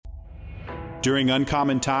During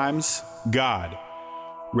uncommon times, God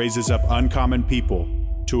raises up uncommon people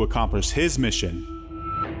to accomplish his mission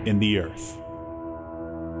in the earth.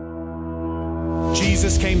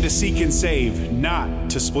 Jesus came to seek and save,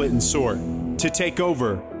 not to split and sort, to take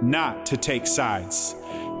over, not to take sides,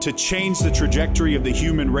 to change the trajectory of the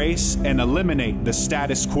human race and eliminate the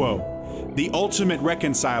status quo. The ultimate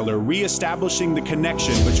reconciler, reestablishing the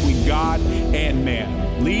connection between God and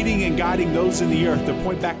man, leading and guiding those in the earth to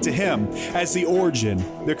point back to him as the origin,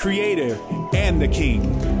 the creator, and the king.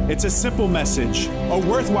 It's a simple message, a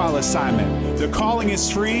worthwhile assignment. The calling is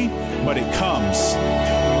free, but it comes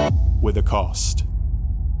with a cost.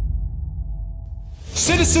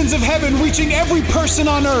 Citizens of heaven reaching every person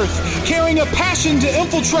on earth, carrying a passion to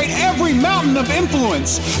infiltrate every mountain of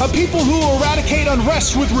influence, a people who will eradicate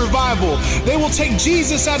unrest with revival. They will take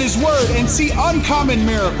Jesus at his word and see uncommon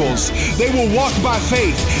miracles. They will walk by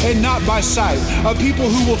faith and not by sight, a people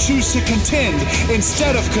who will choose to contend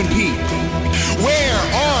instead of compete. Where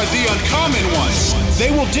are the uncommon ones? They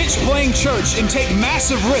will ditch playing church and take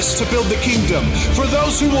massive risks to build the kingdom. For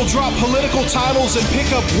those who will drop political titles and pick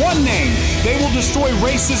up one name, they will destroy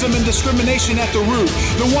racism and discrimination at the root.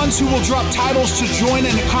 The ones who will drop titles to join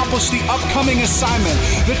and accomplish the upcoming assignment.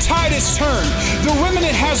 The tide has turned. The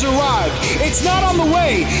remnant has arrived. It's not on the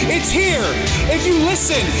way. It's here. If you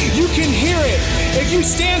listen, you can hear it. If you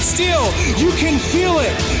stand still, you can feel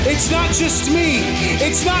it. It's not just me.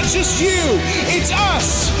 It's not just you. It's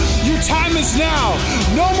us. Your time is now.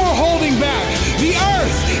 No more holding back. The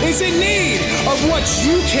earth is in need of what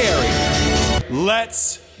you carry.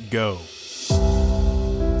 Let's go.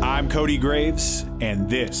 I'm Cody Graves, and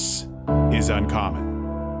this is Uncommon.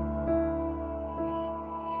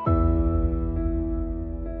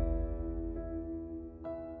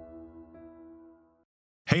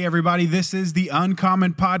 Hey everybody, this is the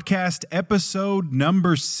UnCommon Podcast, episode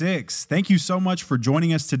number 6. Thank you so much for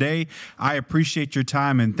joining us today. I appreciate your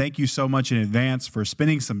time, and thank you so much in advance for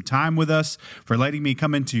spending some time with us, for letting me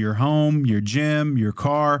come into your home, your gym, your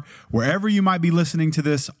car, wherever you might be listening to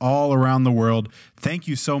this all around the world. Thank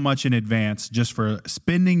you so much in advance just for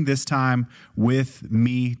spending this time with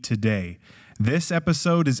me today. This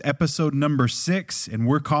episode is episode number 6, and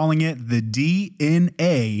we're calling it the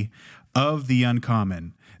DNA of the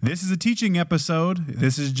Uncommon. This is a teaching episode.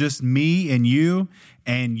 This is just me and you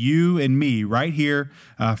and me right here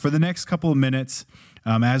for the next couple of minutes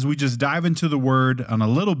as we just dive into the Word on a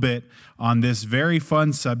little bit on this very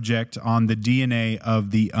fun subject on the DNA of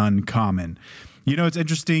the Uncommon. You know, it's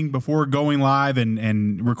interesting, before going live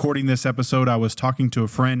and recording this episode, I was talking to a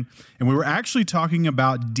friend, and we were actually talking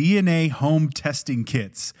about DNA home testing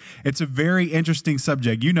kits. It's a very interesting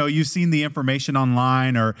subject. You know, you've seen the information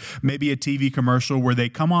online or maybe a TV commercial where they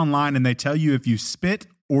come online and they tell you if you spit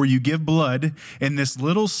or you give blood in this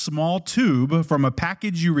little small tube from a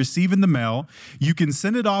package you receive in the mail, you can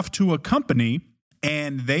send it off to a company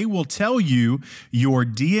and they will tell you your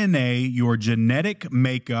DNA, your genetic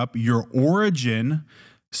makeup, your origin,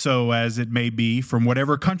 so as it may be, from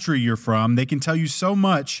whatever country you're from. They can tell you so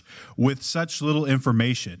much with such little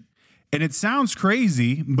information. And it sounds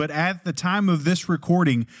crazy, but at the time of this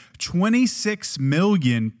recording, 26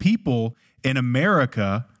 million people in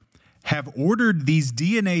America have ordered these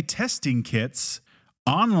DNA testing kits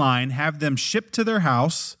online, have them shipped to their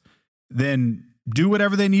house, then do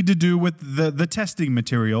whatever they need to do with the testing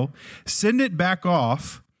material, send it back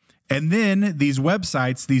off, and then these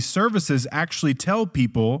websites, these services actually tell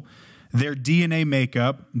people their DNA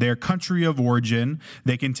makeup, their country of origin.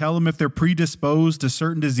 They can tell them if they're predisposed to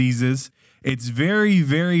certain diseases. It's very,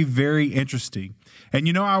 very, very interesting. And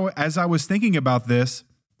you know, as I was thinking about this,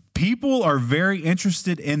 people are very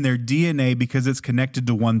interested in their DNA because it's connected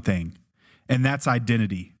to one thing, and that's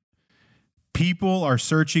identity. People are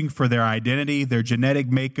searching for their identity, their genetic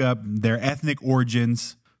makeup, their ethnic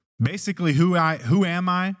origins. Basically, who am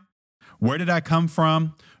I? Where did I come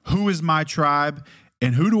from? Who is my tribe?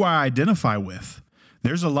 And who do I identify with?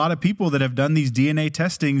 There's a lot of people that have done these DNA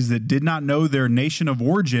testings that did not know their nation of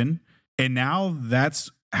origin, and now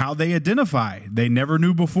that's how they identify. They never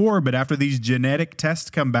knew before, but after these genetic tests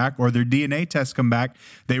come back or their DNA tests come back,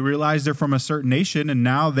 they realize they're from a certain nation, and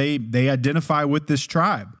now they identify with this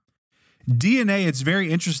tribe. DNA, it's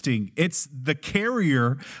very interesting. It's the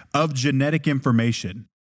carrier of genetic information.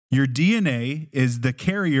 Your DNA is the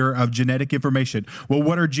carrier of genetic information. Well,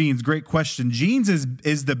 what are genes? Great question. Genes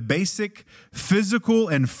is the basic physical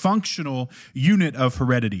and functional unit of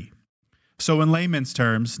heredity. So in layman's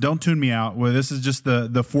terms, don't tune me out. Well, this is just the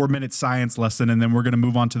 4-minute science lesson, and then we're going to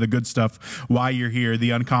move on to the good stuff while you're here,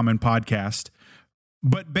 the UnCommon Podcast.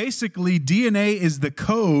 But basically, DNA is the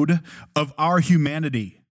code of our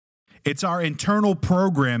humanity. It's our internal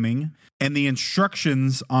programming and the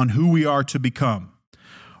instructions on who we are to become.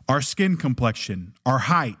 Our skin complexion, our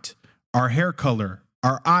height, our hair color,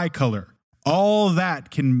 our eye color, all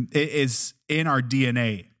that is in our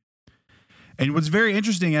DNA. And what's very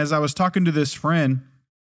interesting, as I was talking to this friend,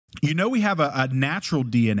 we have a natural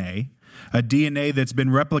DNA, a DNA that's been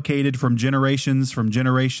replicated from generations.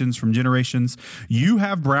 You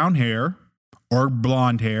have brown hair or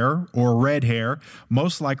blonde hair or red hair,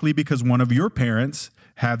 most likely because one of your parents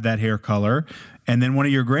have that hair color, and then one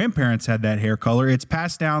of your grandparents had that hair color. It's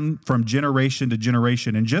passed down from generation to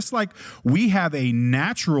generation. And just like we have a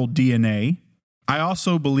natural DNA, I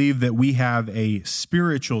also believe that we have a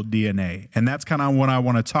spiritual DNA. And that's kind of what I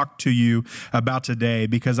want to talk to you about today,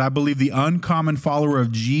 because I believe the uncommon follower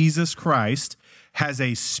of Jesus Christ has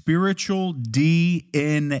a spiritual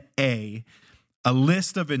DNA, a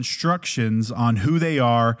list of instructions on who they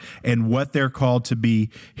are and what they're called to be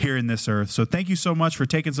here in this earth. So thank you so much for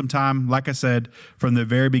taking some time, like I said, from the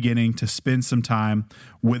very beginning, to spend some time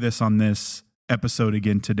with us on this episode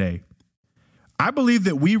again today. I believe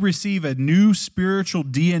that we receive a new spiritual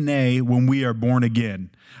DNA when we are born again.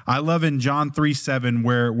 I love in John 3:7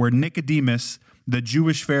 where Nicodemus, the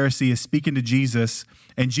Jewish Pharisee, is speaking to Jesus,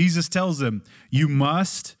 and Jesus tells him, you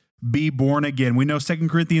must be born again. We know 2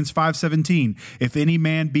 Corinthians 5:17. If any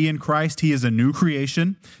man be in Christ, he is a new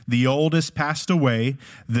creation. The old has passed away.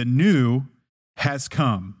 The new has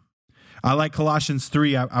come. I like Colossians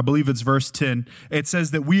 3. I believe it's verse 10. It says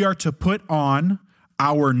that we are to put on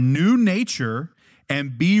our new nature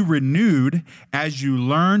and be renewed as you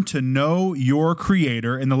learn to know your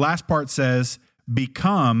Creator. And the last part says,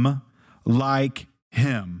 become like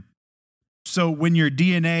him. So when your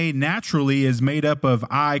DNA naturally is made up of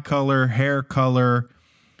eye color, hair color,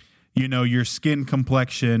 your skin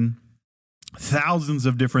complexion, thousands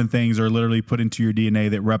of different things are literally put into your DNA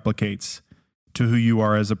that replicates to who you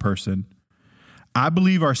are as a person. I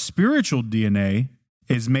believe our spiritual DNA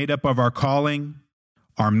is made up of our calling,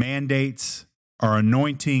 our mandates, our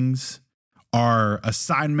anointings, our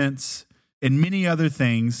assignments, and many other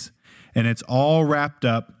things, and it's all wrapped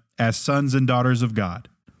up as sons and daughters of God.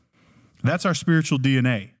 That's our spiritual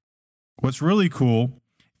DNA. What's really cool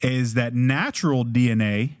is that natural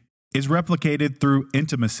DNA is replicated through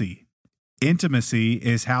intimacy. Intimacy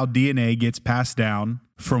is how DNA gets passed down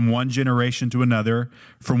from one generation to another,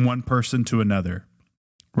 from one person to another.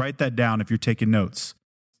 Write that down if you're taking notes.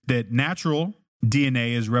 That natural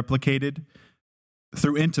DNA is replicated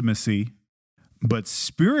through intimacy, but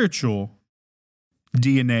spiritual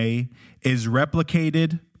DNA is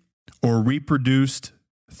replicated or reproduced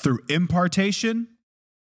through impartation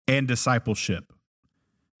and discipleship.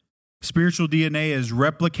 Spiritual DNA is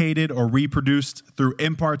replicated or reproduced through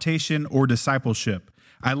impartation or discipleship.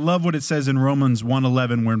 I love what it says in Romans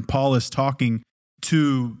 1:11 when Paul is talking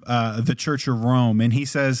to the church of Rome, and he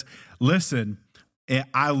says, listen,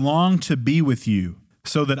 I long to be with you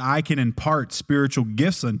so that I can impart spiritual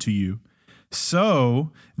gifts unto you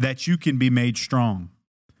so that you can be made strong.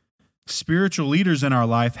 Spiritual leaders in our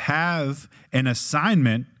life have an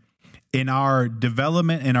assignment in our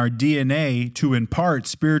development and our DNA to impart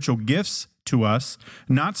spiritual gifts to us,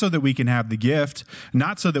 not so that we can have the gift,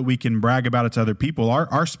 not so that we can brag about it to other people.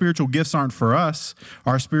 Our spiritual gifts aren't for us.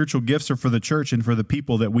 Our spiritual gifts are for the church and for the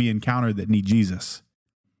people that we encounter that need Jesus.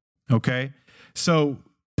 Okay? So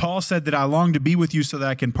Paul said that I long to be with you so that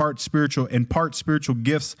I can impart spiritual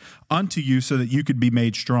gifts unto you so that you could be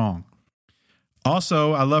made strong.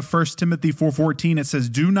 Also, I love 1 Timothy 4:14. It says,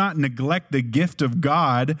 do not neglect the gift of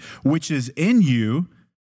God which is in you,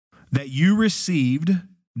 that you received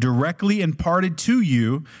directly imparted to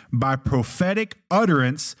you by prophetic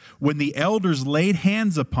utterance when the elders laid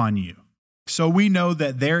hands upon you. So we know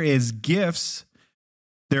that there is gifts,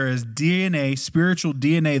 there is DNA, spiritual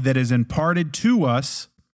DNA that is imparted to us,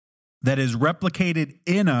 that is replicated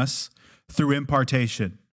in us through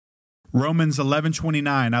impartation. Romans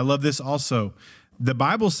 11:29. I love this also. The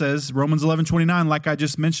Bible says, Romans 11:29, like I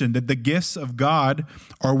just mentioned, that the gifts of God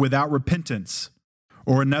are without repentance.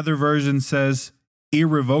 Or another version says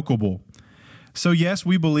irrevocable. So yes,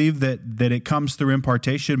 we believe that it comes through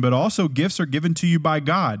impartation, but also gifts are given to you by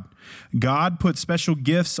God. God put special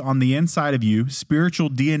gifts on the inside of you, spiritual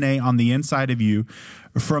DNA on the inside of you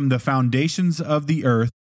from the foundations of the earth,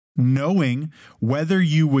 knowing whether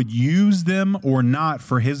you would use them or not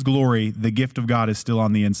for his glory. The gift of God is still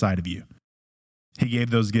on the inside of you. He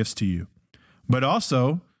gave those gifts to you. But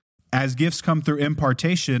also, as gifts come through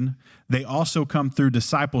impartation, they also come through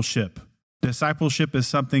discipleship. Discipleship is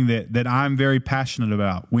something that I'm very passionate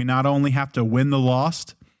about. We not only have to win the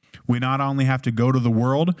lost, We not only have to go to the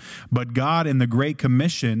world, but God in the Great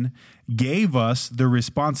Commission gave us the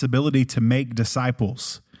responsibility to make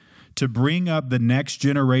disciples, to bring up the next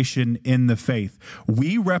generation in the faith.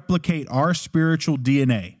 We replicate our spiritual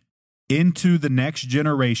DNA into the next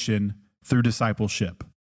generation through discipleship.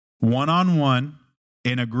 One-on-one,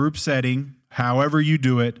 in a group setting, however you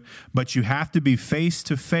do it, but you have to be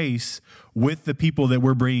face-to-face with the people that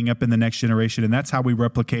we're bringing up in the next generation, and that's how we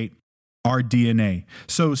replicate our DNA.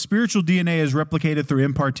 So spiritual DNA is replicated through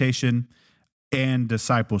impartation and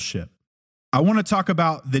discipleship. I want to talk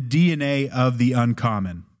about the DNA of the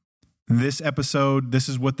uncommon. This episode, this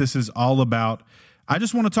is what this is all about. I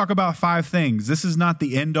just want to talk about 5 things. This is not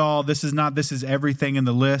the end all. This is everything in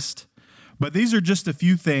the list. But these are just a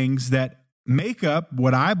few things that make up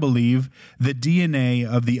what I believe the DNA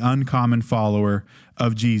of the uncommon follower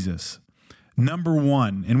of Jesus. Number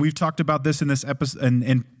 1, and we've talked about this in this episode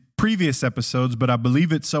and previous episodes, but I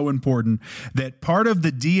believe it's so important that part of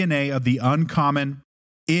the DNA of the uncommon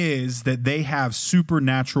is that they have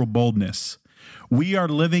supernatural boldness. We are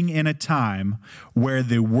living in a time where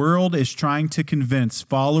the world is trying to convince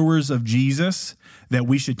followers of Jesus that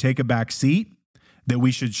we should take a back seat, that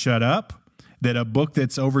we should shut up, that a book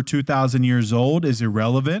that's over 2,000 years old is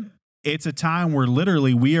irrelevant. It's a time where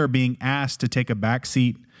literally we are being asked to take a back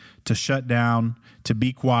seat, to shut down, to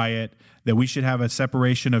be quiet, that we should have a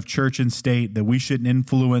separation of church and state, that we shouldn't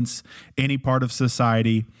influence any part of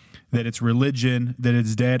society, that it's religion, that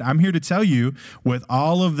it's dead. I'm here to tell you, with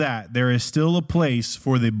all of that, there is still a place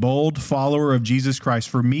for the bold follower of Jesus Christ,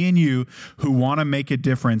 for me and you who want to make a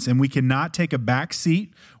difference. And we cannot take a back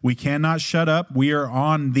seat. We cannot shut up. We are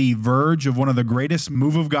on the verge of one of the greatest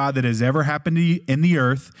move of God that has ever happened in the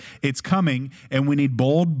earth. It's coming, and we need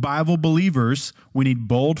bold Bible believers. We need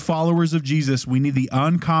bold followers of Jesus. We need the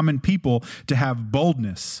uncommon people to have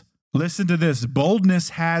boldness. Listen to this.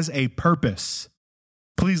 Boldness has a purpose.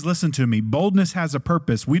 Please listen to me. Boldness has a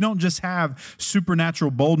purpose. We don't just have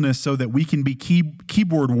supernatural boldness so that we can be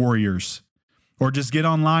keyboard warriors or just get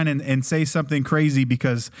online and say something crazy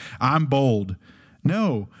because I'm bold.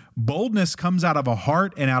 No, boldness comes out of a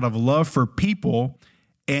heart and out of love for people,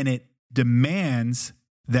 and it demands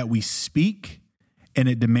that we speak, and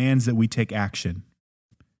it demands that we take action.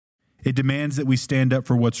 It demands that we stand up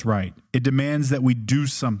for what's right. It demands that we do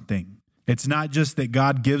something. It's not just that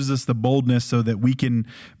God gives us the boldness so that we can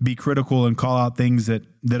be critical and call out things that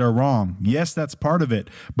are wrong. Yes, that's part of it,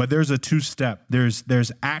 but there's a 2-step.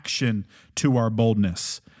 There's action to our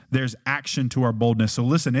boldness. There's action to our boldness. So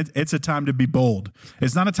listen, it's a time to be bold.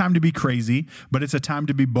 It's not a time to be crazy, but it's a time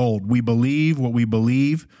to be bold. We believe what we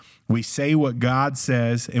believe. We say what God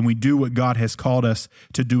says, and we do what God has called us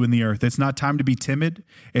to do in the earth. It's not time to be timid.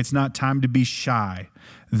 It's not time to be shy.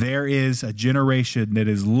 There is a generation that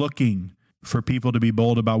is looking for people to be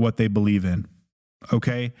bold about what they believe in.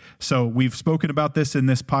 Okay? So we've spoken about this in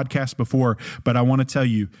this podcast before, but I want to tell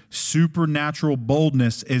you, supernatural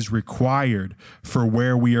boldness is required for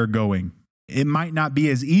where we are going. It might not be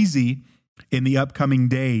as easy in the upcoming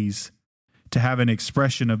days to have an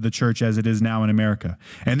expression of the church as it is now in America.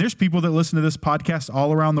 And there's people that listen to this podcast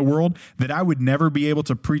all around the world that I would never be able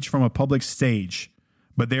to preach from a public stage,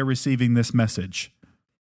 but they're receiving this message.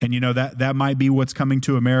 And you know, that might be what's coming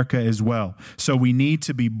to America as well. So we need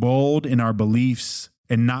to be bold in our beliefs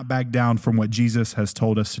and not back down from what Jesus has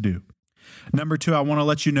told us to do. Number 2, I want to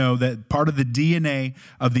let you know that part of the DNA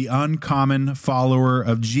of the uncommon follower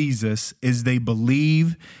of Jesus is they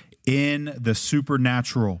believe in the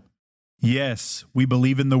supernatural. Yes, we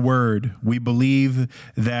believe in the Word. We believe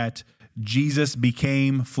that Jesus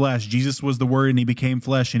became flesh. Jesus was the Word, and He became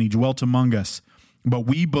flesh, and He dwelt among us. But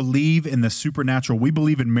we believe in the supernatural. We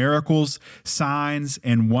believe in miracles, signs,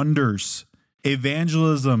 and wonders.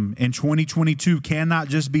 Evangelism in 2022 cannot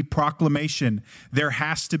just be proclamation. There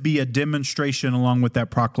has to be a demonstration along with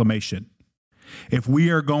that proclamation. If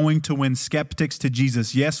we are going to win skeptics to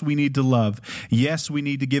Jesus, yes, we need to love. Yes, we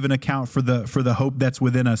need to give an account for the hope that's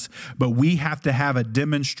within us. But we have to have a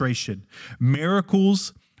demonstration.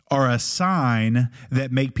 Miracles are a sign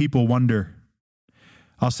that make people wonder.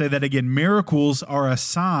 I'll say that again. Miracles are a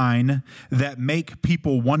sign that make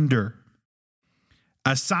people wonder.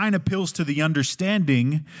 A sign appeals to the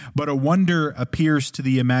understanding, but a wonder appears to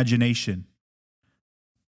the imagination.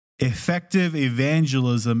 Effective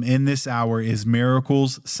evangelism in this hour is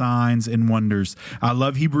miracles, signs, and wonders. I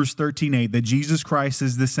love Hebrews 13:8, that Jesus Christ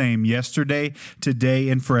is the same yesterday, today,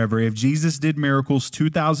 and forever. If Jesus did miracles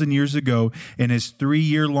 2,000 years ago in his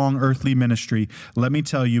 3-year-long earthly ministry, let me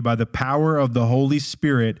tell you, by the power of the Holy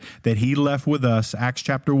Spirit that he left with us, Acts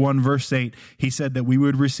chapter 1, verse 8, he said that we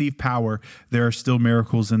would receive power. There are still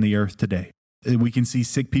miracles in the earth today. We can see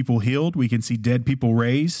sick people healed. We can see dead people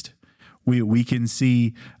raised. We can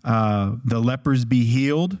see the lepers be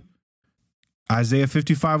healed. Isaiah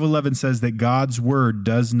 55:11 says that God's word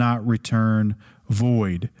does not return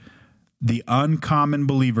void. The uncommon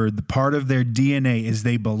believer, the part of their DNA is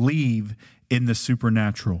they believe in the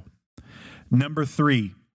supernatural. Number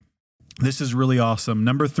 3, this is really awesome.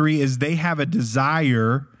 Number 3 is they have a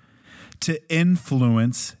desire to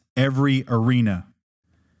influence every arena.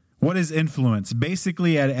 What is influence?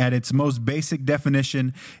 Basically, at its most basic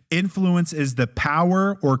definition, influence is the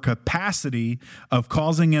power or capacity of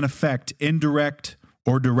causing an effect indirect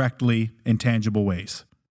or directly in tangible ways.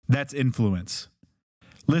 That's influence.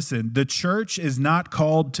 Listen, the church is not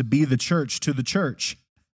called to be the church to the church.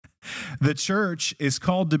 The church is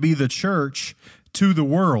called to be the church to the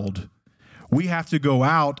world. We have to go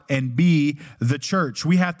out and be the church.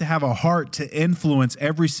 We have to have a heart to influence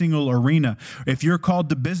every single arena. If you're called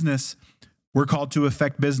to business, we're called to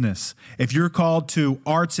affect business. If you're called to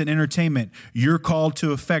arts and entertainment, you're called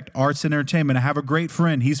to affect arts and entertainment. I have a great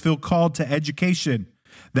friend. He's feel called to education.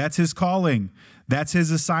 That's his calling. That's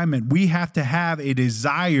his assignment. We have to have a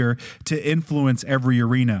desire to influence every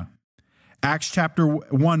arena. Acts chapter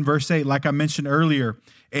 1, verse 8, like I mentioned earlier,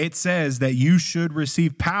 it says that you should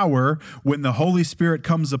receive power when the Holy Spirit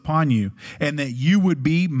comes upon you, and that you would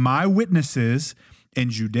be my witnesses in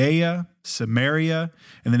Judea, Samaria,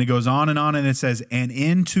 and then it goes on, and it says, and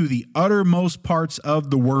into the uttermost parts of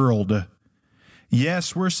the world.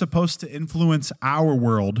 Yes, we're supposed to influence our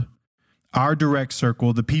world, our direct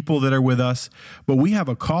circle, the people that are with us, but we have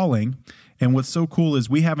a calling, and what's so cool is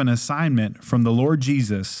we have an assignment from the Lord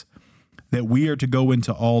Jesus that we are to go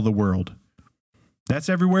into all the world. That's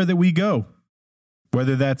everywhere that we go,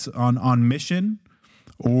 whether that's on mission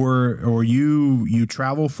or you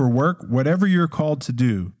travel for work, whatever you're called to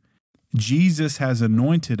do. Jesus has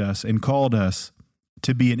anointed us and called us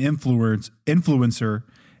to be an influencer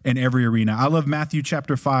in every arena. I love Matthew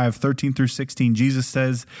chapter 5, 13 through 16. Jesus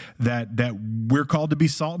says that we're called to be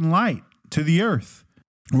salt and light to the earth.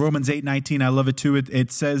 Romans 8:19, I love it too. It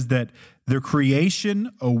says that the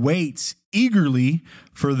creation awaits eagerly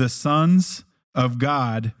for the sons of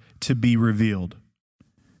God to be revealed.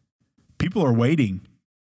 People are waiting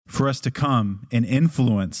for us to come and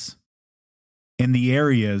influence in the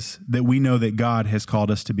areas that we know that God has called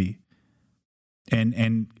us to be,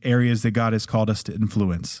 and areas that God has called us to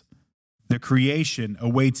influence. The creation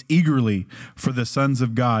awaits eagerly for the sons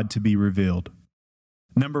of God to be revealed.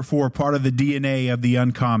 Number 4, part of the DNA of the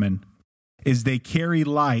uncommon is they carry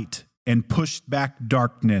light and push back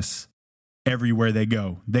darkness everywhere they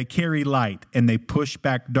go. They carry light and they push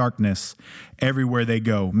back darkness everywhere they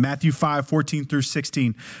go. Matthew 5, 14 through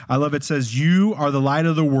 16. I love it. Says, you are the light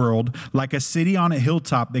of the world, like a city on a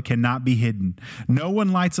hilltop that cannot be hidden. No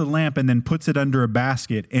one lights a lamp and then puts it under a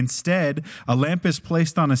basket. Instead, a lamp is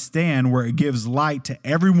placed on a stand where it gives light to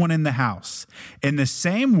everyone in the house. In the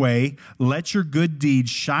same way, let your good deeds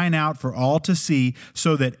shine out for all to see,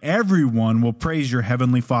 so that everyone will praise your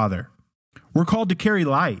heavenly Father. We're called to carry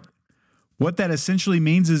light. What that essentially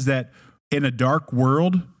means is that in a dark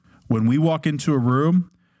world, when we walk into a room,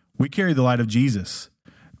 we carry the light of Jesus.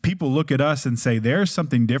 People look at us and say, there's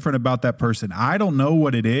something different about that person. I don't know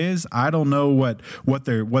what it is. I don't know what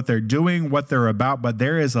they're doing, what they're about, but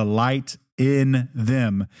there is a light in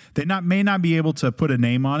them. They may not be able to put a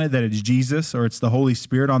name on it, that it's Jesus or it's the Holy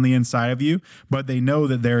Spirit on the inside of you, but they know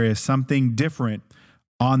that there is something different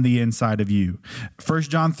on the inside of you. 1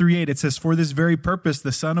 John 3:8, it says, for this very purpose,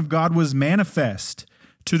 the Son of God was manifest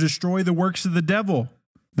to destroy the works of the devil.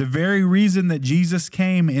 The very reason that Jesus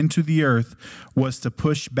came into the earth was to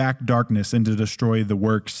push back darkness and to destroy the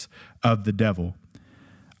works of the devil.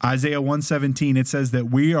 Isaiah 1:17, it says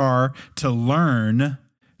that we are to learn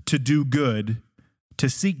to do good,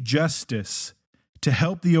 to seek justice, to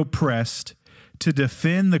help the oppressed, to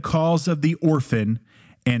defend the cause of the orphan,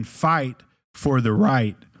 and fight for the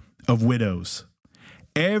right of widows.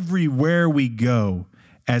 Everywhere we go,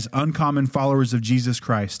 as uncommon followers of Jesus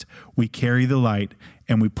Christ, we carry the light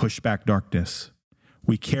and we push back darkness.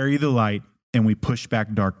 We carry the light and we push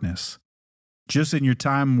back darkness. Just in your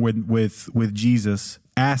time with Jesus,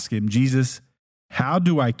 ask him, Jesus, how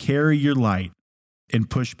do I carry your light and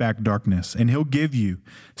push back darkness? And he'll give you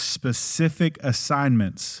specific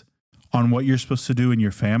assignments on what you're supposed to do in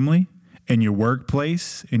your family, in your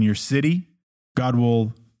workplace, in your city. God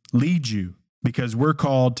will lead you because we're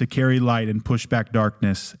called to carry light and push back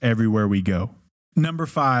darkness everywhere we go. Number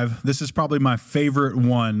 5, this is probably my favorite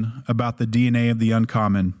one about the DNA of the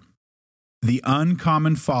uncommon. The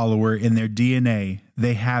uncommon follower, in their DNA,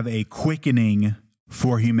 they have a quickening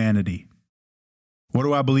for humanity. What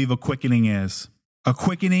do I believe a quickening is? A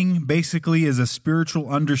quickening basically is a spiritual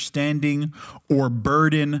understanding or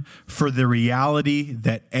burden for the reality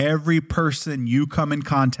that every person you come in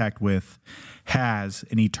contact with has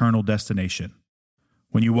an eternal destination.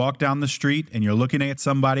 When you walk down the street and you're looking at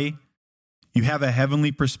somebody, you have a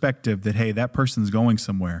heavenly perspective that, hey, that person's going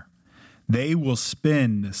somewhere. They will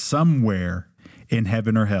spend somewhere in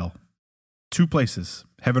heaven or hell. Two places,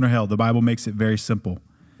 heaven or hell. The Bible makes it very simple.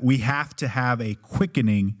 We have to have a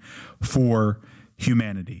quickening for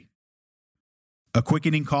humanity. A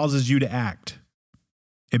quickening causes you to act.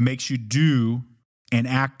 It makes you do and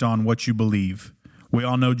act on what you believe. We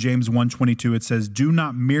all know James 1:22. It says, "Do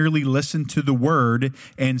not merely listen to the word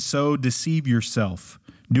and so deceive yourself."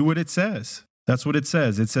 Do what it says. That's what it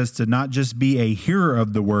says. It says to not just be a hearer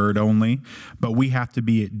of the word only, but we have to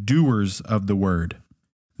be doers of the word.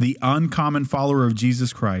 The uncommon follower of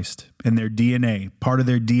Jesus Christ and their DNA, part of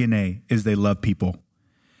their DNA is they love people.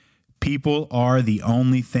 People are the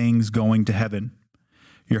only things going to heaven.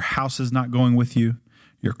 Your house is not going with you.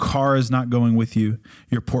 Your car is not going with you.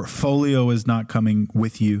 Your portfolio is not coming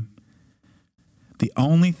with you. The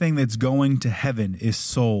only thing that's going to heaven is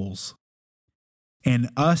souls. And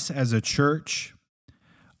us as a church,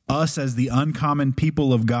 us as the uncommon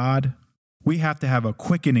people of God, we have to have a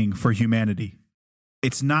quickening for humanity.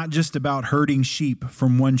 It's not just about herding sheep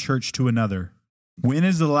from one church to another. When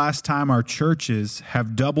is the last time our churches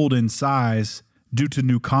have doubled in size due to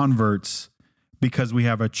new converts because we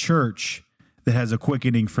have a church that has a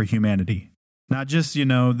quickening for humanity? Not just,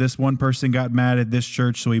 this one person got mad at this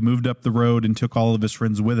church, so he moved up the road and took all of his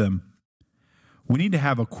friends with him. We need to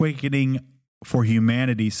have a quickening for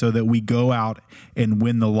humanity so that we go out and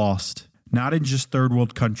win the lost, not in just third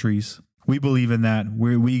world countries. We believe in that.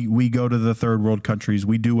 We go to the third world countries.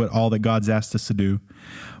 We do all that God's asked us to do.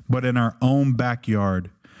 But in our own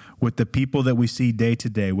backyard, with the people that we see day to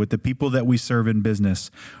day, with the people that we serve in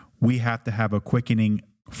business, we have to have a quickening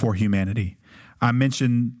for humanity. I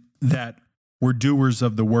mentioned that we're doers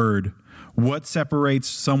of the word. What separates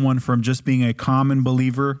someone from just being a common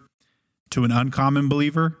believer to an uncommon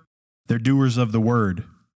believer? They're doers of the word.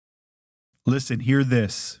 Listen, hear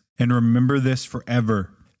this, and remember this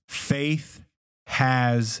forever. Faith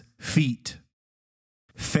has feet.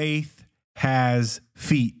 Faith has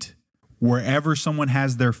feet. Wherever someone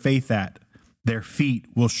has their faith at, their feet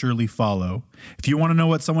will surely follow. If you want to know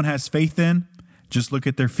what someone has faith in, just look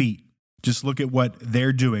at their feet. Just look at what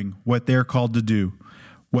they're doing, what they're called to do,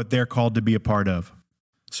 what they're called to be a part of.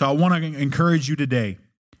 So I want to encourage you today.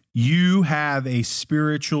 You have a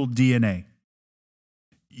spiritual DNA.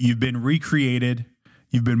 You've been recreated.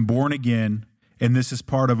 You've been born again. And this is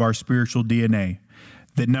part of our spiritual DNA.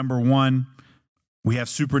 That number one, we have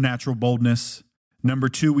supernatural boldness. Number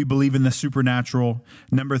two, we believe in the supernatural.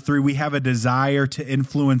 Number three, we have a desire to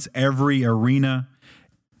influence every arena.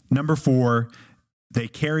 Number four, they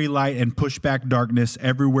carry light and push back darkness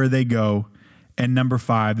everywhere they go. And number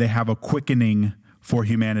five, they have a quickening for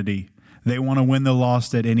humanity. They want to win the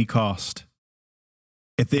lost at any cost.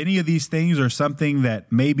 If any of these things are something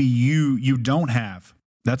that maybe you don't have,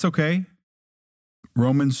 that's okay.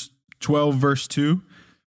 Romans 12 verse 2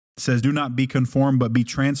 says, "Do not be conformed, but be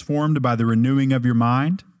transformed by the renewing of your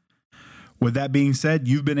mind." With that being said,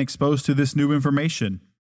 you've been exposed to this new information,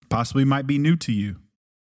 possibly might be new to you.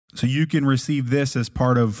 So you can receive this as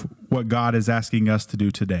part of what God is asking us to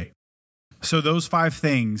do today. So those 5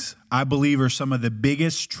 things, I believe, are some of the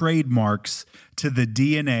biggest trademarks to the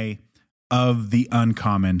DNA of the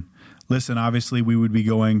uncommon. Listen, obviously, we would be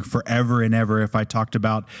going forever and ever if I talked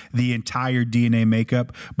about the entire DNA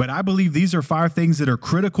makeup, but I believe these are 5 things that are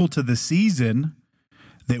critical to the season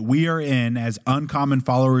that we are in as uncommon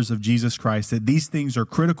followers of Jesus Christ, that these things are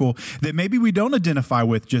critical that maybe we don't identify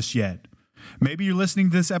with just yet. Maybe you're listening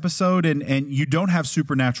to this episode and you don't have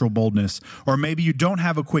supernatural boldness, or maybe you don't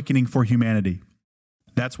have a quickening for humanity.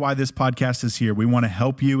 That's why this podcast is here. We want to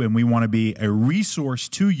help you, and we want to be a resource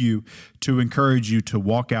to you to encourage you to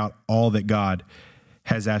walk out all that God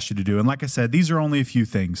has asked you to do. And like I said, these are only a few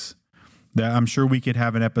things. That I'm sure we could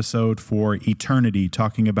have an episode for eternity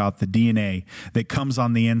talking about the DNA that comes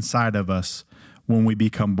on the inside of us when we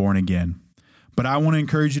become born again. But I want to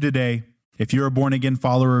encourage you today, if you're a born-again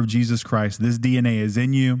follower of Jesus Christ, this DNA is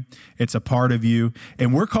in you. It's a part of you.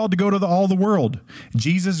 And we're called to go to all the world.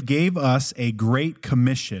 Jesus gave us a great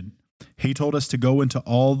commission. He told us to go into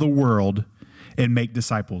all the world and make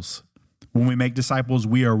disciples. When we make disciples,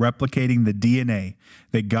 we are replicating the DNA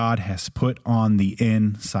that God has put on the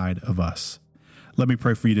inside of us. Let me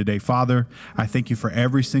pray for you today. Father, I thank you for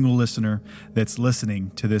every single listener that's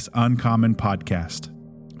listening to this Uncommon podcast.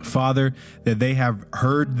 Father, that they have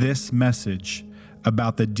heard this message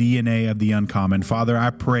about the DNA of the Uncommon. Father, I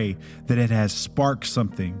pray that it has sparked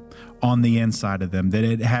something on the inside of them, that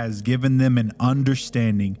it has given them an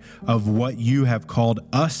understanding of what you have called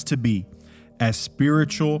us to be as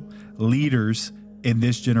spiritual leaders in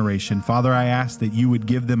this generation. Father, I ask that you would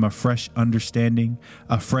give them a fresh understanding,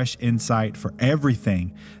 a fresh insight for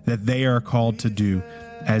everything that they are called to do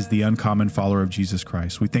as the uncommon follower of Jesus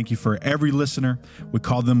Christ. We thank you for every listener. We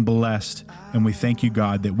call them blessed. And we thank you,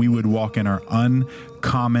 God, that we would walk in our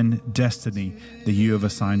uncommon destiny that you have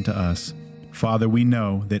assigned to us. Father, we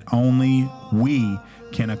know that only we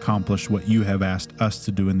can accomplish what you have asked us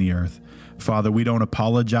to do in the earth. Father, we don't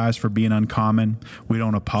apologize for being uncommon. We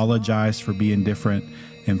don't apologize for being different.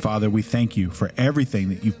 And Father, we thank you for everything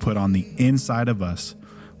that you've put on the inside of us.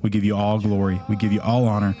 We give you all glory. We give you all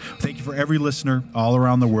honor. Thank you for every listener all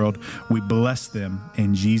around the world. We bless them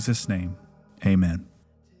in Jesus' name. Amen.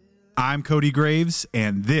 I'm Cody Graves,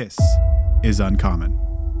 and this is Uncommon.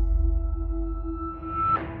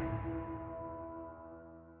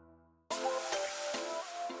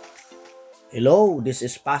 Hello, this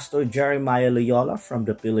is Pastor Jeremiah Loyola from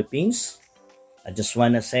the Philippines. I just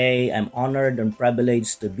want to say I'm honored and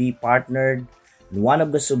privileged to be partnered and one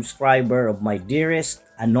of the subscriber of my dearest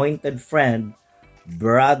anointed friend,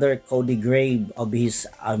 Brother Cody Graves of his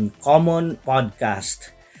UnCommon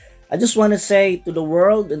podcast. I just want to say to the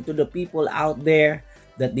world and to the people out there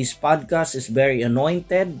that this podcast is very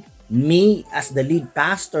anointed. Me, as the lead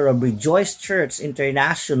pastor of Rejoice Church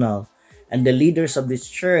International and the leaders of this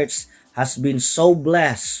church, has been so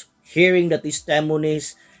blessed hearing the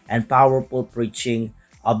testimonies and powerful preaching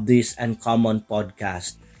of this UnCommon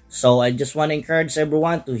podcast. So I just want to encourage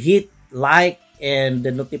everyone to hit like and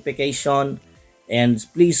the notification, and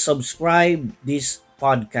please subscribe this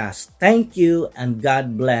podcast. Thank you, and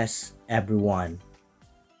God bless everyone.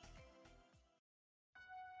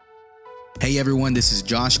 Hey everyone, this is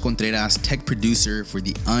Josh Contreras, tech producer for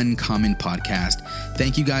the UnCommon podcast.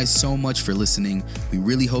 Thank you guys so much for listening. We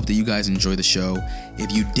really hope that you guys enjoy the show.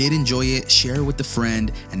 If you did enjoy it, share it with a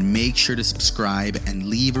friend and make sure to subscribe and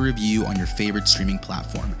leave a review on your favorite streaming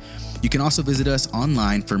platform. You can also visit us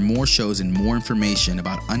online for more shows and more information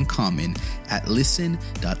about UnCommon at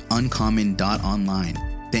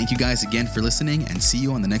listen.uncommon.online. Thank you guys again for listening, and see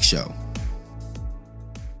you on the next show.